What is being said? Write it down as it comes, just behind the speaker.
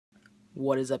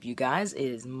What is up, you guys? It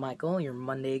is Michael, your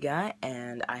Monday guy,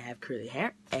 and I have curly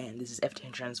hair, and this is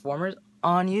FTN Transformers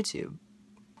on YouTube.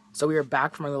 So we are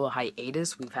back from a little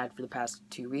hiatus we've had for the past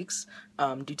 2 weeks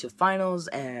due to finals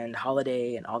and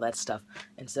holiday and all that stuff.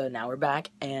 And so now we're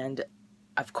back, and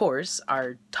of course,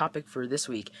 our topic for this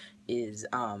week is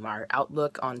our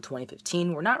outlook on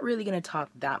 2015. We're not really going to talk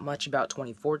that much about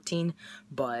 2014,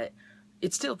 but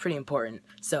it's still pretty important.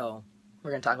 So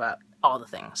we're going to talk about all the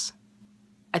things.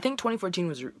 I think 2014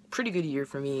 was a pretty good year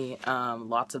for me.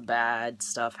 Lots of bad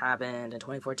stuff happened in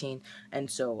 2014, and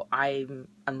so I'm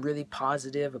really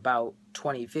positive about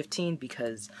 2015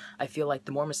 because I feel like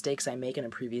the more mistakes I make in a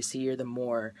previous year, the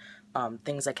more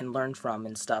things I can learn from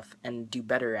and stuff and do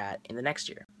better at in the next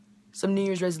year. Some New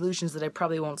Year's resolutions that I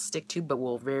probably won't stick to, but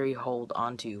will very hold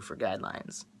on to for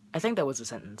guidelines. I think that was a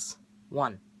sentence.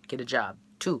 1. Get a job.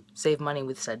 2. Save money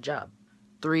with said job.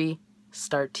 3.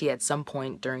 Start tea at some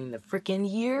point during the frickin'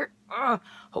 year.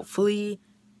 Hopefully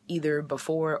either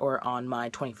before or on my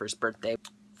 21st birthday.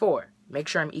 4. Make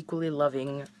sure I'm equally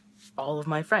loving all of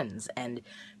my friends and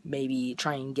maybe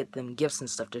try and get them gifts and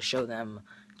stuff to show them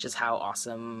just how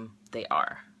awesome they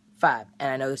are. 5.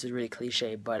 And I know this is really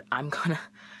cliche, but I'm gonna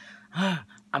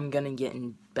get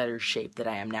in better shape than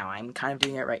I am now. I'm kind of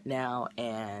doing it right now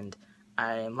and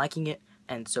I'm liking it,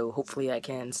 and so hopefully I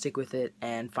can stick with it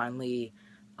and finally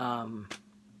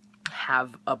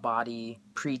have a body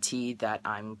pre-T that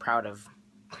I'm proud of.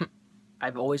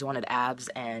 I've always wanted abs,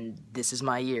 and this is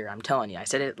my year. I'm telling you. I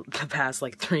said it the past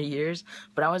 3 years,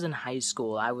 but I was in high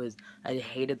school. I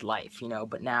hated life,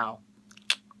 but now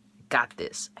I got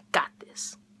this.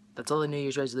 That's all the New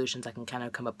Year's resolutions I can kind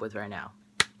of come up with right now.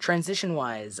 Transition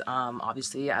wise,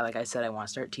 obviously, like I said, I want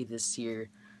to start T this year.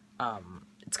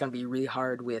 It's gonna be really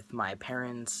hard with my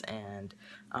parents, and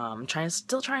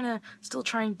still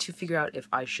trying to figure out if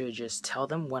I should just tell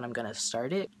them when I'm gonna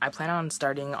start it. I plan on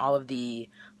starting all of the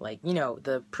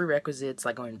the prerequisites,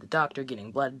 like going to the doctor,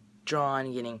 getting blood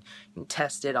drawn, getting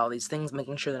tested, all these things,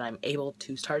 making sure that I'm able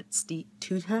to start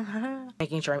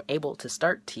making sure I'm able to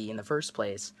start T in the first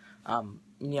place.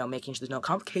 Making sure there's no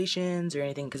complications or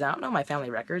anything, because I don't know my family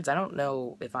records. I don't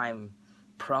know if I'm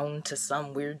prone to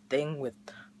some weird thing with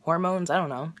hormones. I don't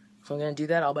know. So I'm going to do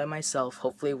that all by myself,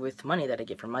 hopefully with money that I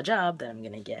get from my job that I'm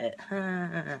going to get.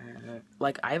 I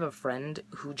have a friend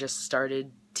who just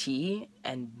started T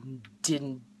and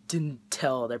didn't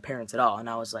tell their parents at all. And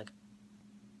I was like,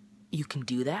 you can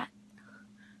do that?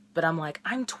 But I'm like,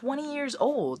 I'm 20 years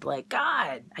old.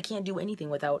 God, I can't do anything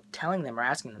without telling them or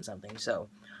asking them something. So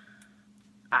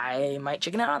I might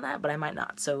chicken out on that, but I might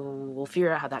not. So we'll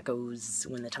figure out how that goes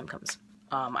when the time comes.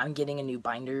 I'm getting a new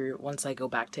binder once I go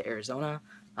back to Arizona,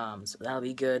 so that'll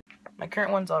be good. My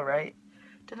current one's alright,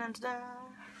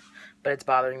 but it's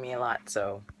bothering me a lot,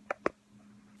 so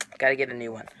I gotta get a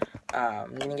new one.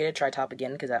 I'm gonna get a tri-top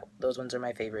again, because those ones are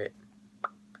my favorite,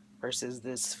 versus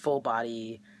this full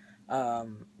body,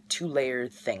 2-layer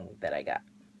thing that I got.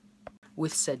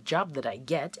 With said job that I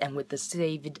get, and with the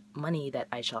saved money that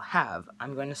I shall have,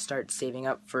 I'm going to start saving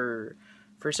up for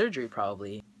surgery,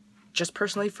 probably. Just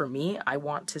personally for me, I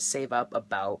want to save up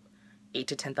about $8,000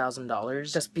 to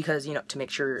 $10,000, just because, to make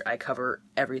sure I cover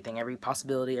everything, every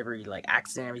possibility, every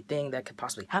accident, everything that could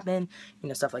possibly happen,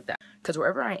 stuff like that. Because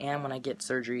wherever I am when I get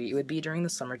surgery, it would be during the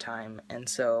summertime, and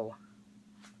so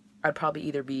I'd probably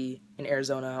either be in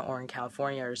Arizona or in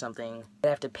California or something. I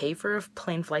have to pay for a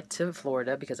plane flight to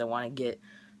Florida because I want to get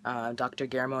Dr.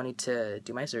 Garamoni to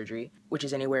do my surgery, which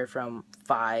is anywhere from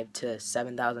 $5,000 to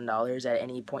 $7,000 at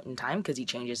any point in time, because he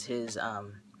changes his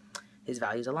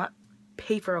values a lot.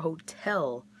 Pay for a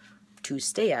hotel to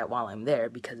stay at while I'm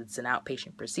there, because it's an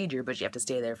outpatient procedure, but you have to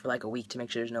stay there for a week to make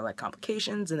sure there's no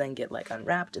complications, and then get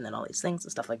unwrapped, and then all these things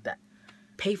and stuff like that.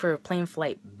 Pay for a plane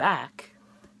flight back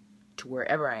to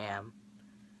wherever I am,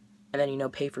 and then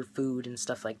pay for food and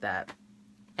stuff like that,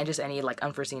 and just any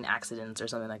unforeseen accidents or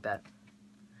something like that.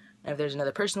 And if there's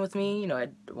another person with me,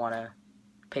 I'd want to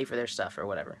pay for their stuff or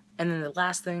whatever. And then the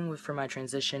last thing for my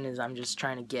transition is I'm just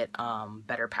trying to get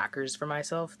better packers for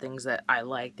myself, things that I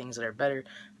like, things that are better,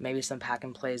 maybe some pack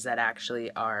and plays that actually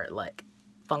are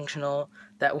functional,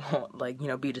 that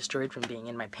won't be destroyed from being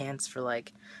in my pants for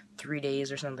 3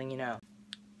 days or something.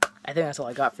 I think that's all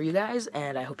I got for you guys,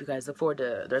 and I hope you guys look forward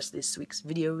to the rest of this week's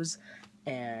videos,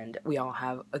 and we all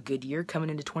have a good year coming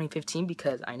into 2015,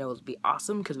 because I know it'll be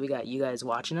awesome, because we got you guys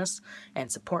watching us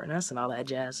and supporting us and all that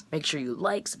jazz. Make sure you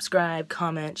like, subscribe,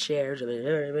 comment, share,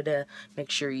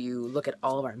 make sure you look at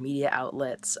all of our media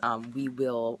outlets. We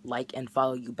will like and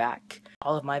follow you back.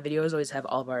 All of my videos always have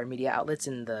all of our media outlets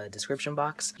in the description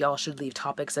box. Y'all should leave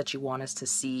topics that you want us to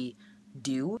see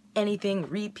do anything,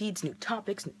 repeats, new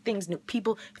topics, new things, new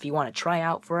people. If you want to try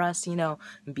out for us, you know,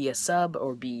 be a sub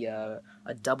or be a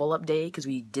double up day, because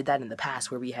we did that in the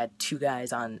past where we had 2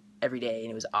 guys on every day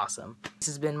and it was awesome. This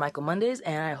has been Michael Mondays,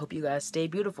 and I hope you guys stay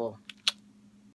beautiful.